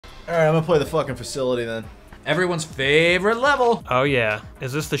Alright, I'm gonna play the fucking facility then. Everyone's favorite level. Oh yeah.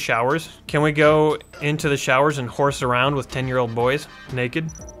 Is this the showers? Can we go into the showers and horse around with 10-year-old boys naked?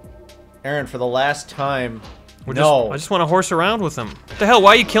 Aaron, for the last time, I no. just want to horse around with them. What the hell?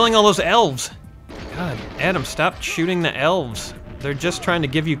 Why are you killing all those elves? God, Adam, stop shooting the elves. They're just trying to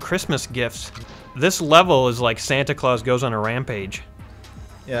give you Christmas gifts. This level is like Santa Claus goes on a rampage.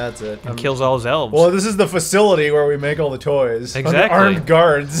 Yeah, that's it. And kills all his elves. Well, this is the facility where we make all the toys. Exactly. Armed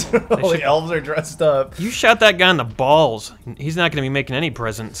guards. All the elves are dressed up. You shot that guy in the balls. He's not going to be making any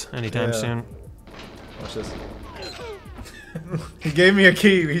presents anytime soon. Watch this. He gave me a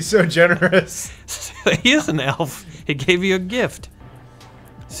key. He's so generous. He is an elf. He gave you a gift.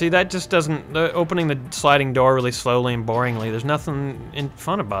 See, that just doesn't... opening the sliding door really slowly and boringly, there's nothing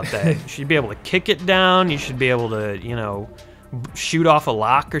fun about that. You should be able to kick it down. You should be able to, you know, shoot off a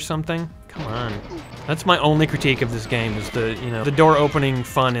lock or something. Come on. That's my only critique of this game is the, you know, the door opening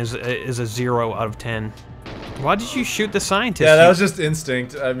fun is a 0 out of 10. Why did you shoot the scientist? Yeah, that was just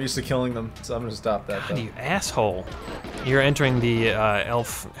instinct. I'm used to killing them, so I'm gonna stop that. God, you asshole. You're entering the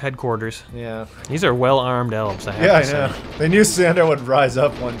elf headquarters. Yeah. These are well-armed elves, I have to say. I know. They knew Santa would rise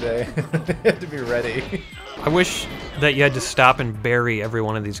up one day. They had to be ready. I wish that you had to stop and bury every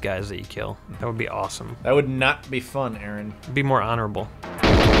one of these guys that you kill. That would be awesome. That would not be fun, Aaron. It'd be more honorable.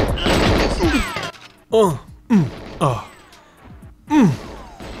 Oh, oh,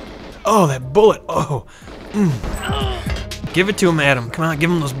 oh, that bullet. Oh, Give it to him, Adam. Come on, give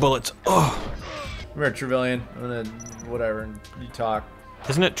him those bullets. Oh. Come here, Trevelyan. I'm gonna, whatever, you talk.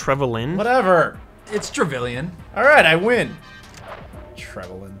 Isn't it Trevelyan? Whatever. It's Trevelyan. All right, I win.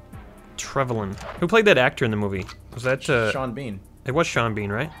 Trevelyan. Trevelyan. Who played that actor in the movie? Was that Sean Bean? It was Sean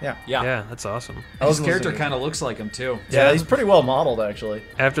Bean, right? Yeah. Yeah, that's awesome. His character kind of looks like him too. Yeah, he's pretty well modeled, actually.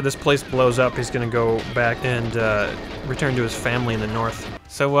 After this place blows up, he's gonna go back and return to his family in the north.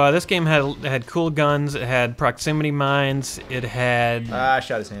 So this game had cool guns. It had proximity mines. It had. I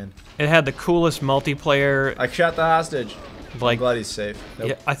shot his hand. It had the coolest multiplayer. I shot the hostage. Like, I'm glad he's safe. Nope.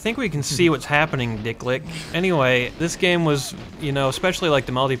 Yeah, I think we can see what's happening, Dicklick. Anyway, this game was, you know, especially like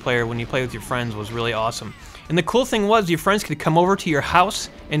the multiplayer when you play with your friends was really awesome. And the cool thing was your friends could come over to your house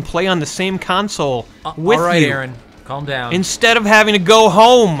and play on the same console with you. All right, Aaron, calm down. Instead of having to go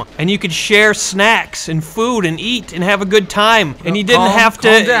home, and you could share snacks and food and eat and have a good time, and you didn't have to.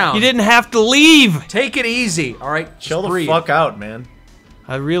 Calm down. You didn't have to leave. Take it easy, all right? Chill the fuck out, man.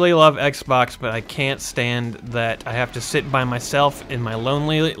 I really love Xbox, but I can't stand that I have to sit by myself in my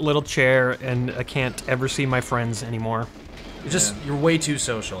lonely little chair, and I can't ever see my friends anymore. You're way too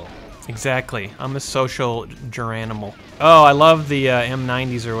social. Exactly. I'm a social geranimal. Oh, I love the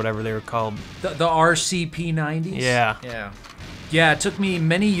M90s or whatever they were called. The RCP-90s? Yeah. Yeah. Yeah, it took me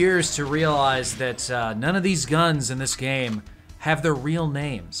many years to realize that none of these guns in this game have their real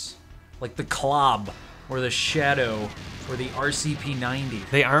names. Like the Klob, or the Shadow, or the RCP-90.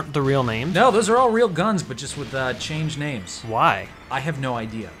 They aren't the real names? No, those are all real guns, but just with changed names. Why? I have no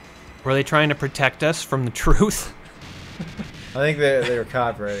idea. Were they trying to protect us from the truth? I think they were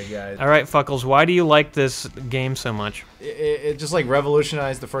copyrighted, guys. All right, Fuckles, why do you like this game so much? It just like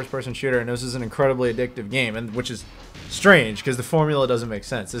revolutionized the first-person shooter, and this is an incredibly addictive game, and which is strange because the formula doesn't make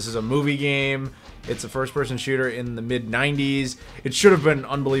sense. This is a movie game. It's a first-person shooter in the mid-90s. It should have been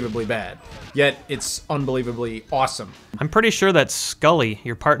unbelievably bad, yet it's unbelievably awesome. I'm pretty sure that's Scully.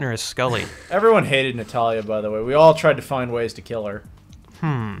 Your partner is Scully. Everyone hated Natalia, by the way. We all tried to find ways to kill her.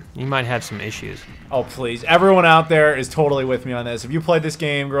 You might have some issues. Oh, please. Everyone out there is totally with me on this. If you played this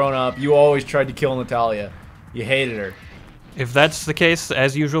game growing up, you always tried to kill Natalia. You hated her. If that's the case,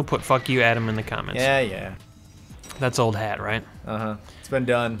 as usual, put fuck you, Adam, in the comments. Yeah. That's old hat, right? Uh-huh. It's been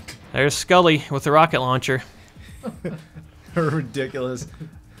done. There's Scully with the rocket launcher. Ridiculous.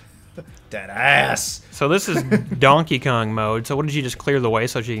 That ass. So this is Donkey Kong mode. So what did you just clear the way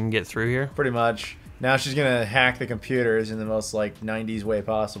so she can get through here? Pretty much. Now she's gonna hack the computers in the most like 90s way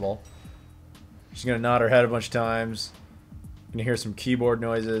possible. She's gonna nod her head a bunch of times. You're gonna hear some keyboard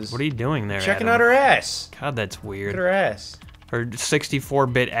noises. What are you doing there, Checking Adam? out her ass. God, that's weird. Look at her ass. Her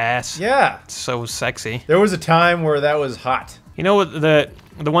 64-bit ass. Yeah. It's so sexy. There was a time where that was hot. You know what,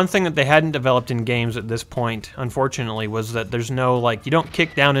 the one thing that they hadn't developed in games at this point, unfortunately, was that there's no, like, you don't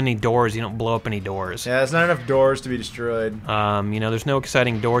kick down any doors, you don't blow up any doors. Yeah, there's not enough doors to be destroyed. You know, there's no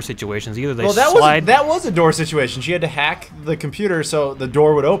exciting door situations. Either they Well, slide... that was a door situation. She had to hack the computer so the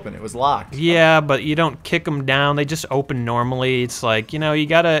door would open. It was locked. Yeah, but you don't kick them down. They just open normally. It's like, you know, you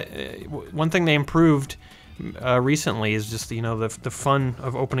gotta... one thing they improved recently is just, you know, the fun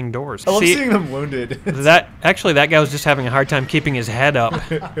of opening doors. I love seeing them wounded. Actually, that guy was just having a hard time keeping his head up.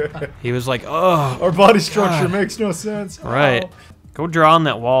 He was like, oh. Our body structure makes no sense. Right. Oh. Go draw on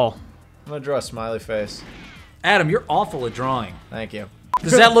that wall. I'm gonna draw a smiley face. Adam, you're awful at drawing. Thank you.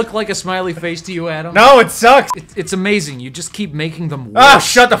 Does that look like a smiley face to you, Adam? No, it sucks. It's amazing. You just keep making them worse. Ah,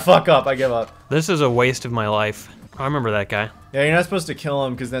 shut the fuck up. I give up. This is a waste of my life. I remember that guy. Yeah, you're not supposed to kill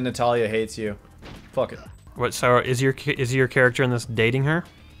him because then Natalia hates you. Fuck it. What? So is your character in this dating her?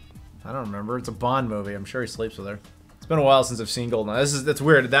 I don't remember. It's a Bond movie. I'm sure he sleeps with her. It's been a while since I've seen GoldenEye. That's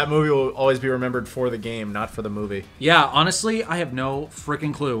weird. That movie will always be remembered for the game, not for the movie. Yeah, honestly, I have no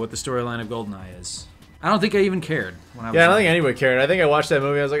freaking clue what the storyline of GoldenEye is. I don't think I even cared when I was Yeah, I don't young. think anybody cared. I think I watched that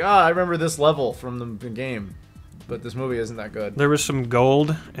movie. I was like, I remember this level from the game. But this movie isn't that good. There was some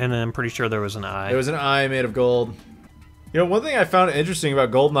gold, and I'm pretty sure there was an eye. It was an eye made of gold. You know, one thing I found interesting about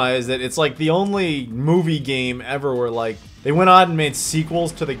GoldenEye is that it's like the only movie game ever where like they went on and made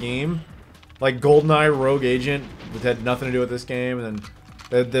sequels to the game. Like GoldenEye Rogue Agent, which had nothing to do with this game, and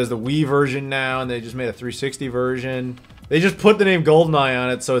then there's the Wii version now, and they just made a 360 version. They just put the name GoldenEye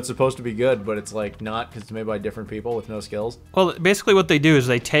on it, so it's supposed to be good, but it's like not, because it's made by different people with no skills. Well, basically what they do is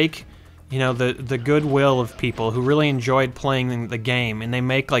they take, you know, the goodwill of people who really enjoyed playing the game, and they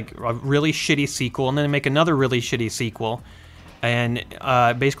make like a really shitty sequel, and then they make another really shitty sequel, and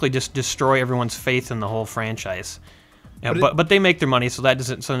basically just destroy everyone's faith in the whole franchise. Yeah, but they make their money, so that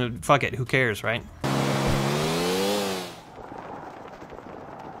doesn't. So fuck it, who cares, right?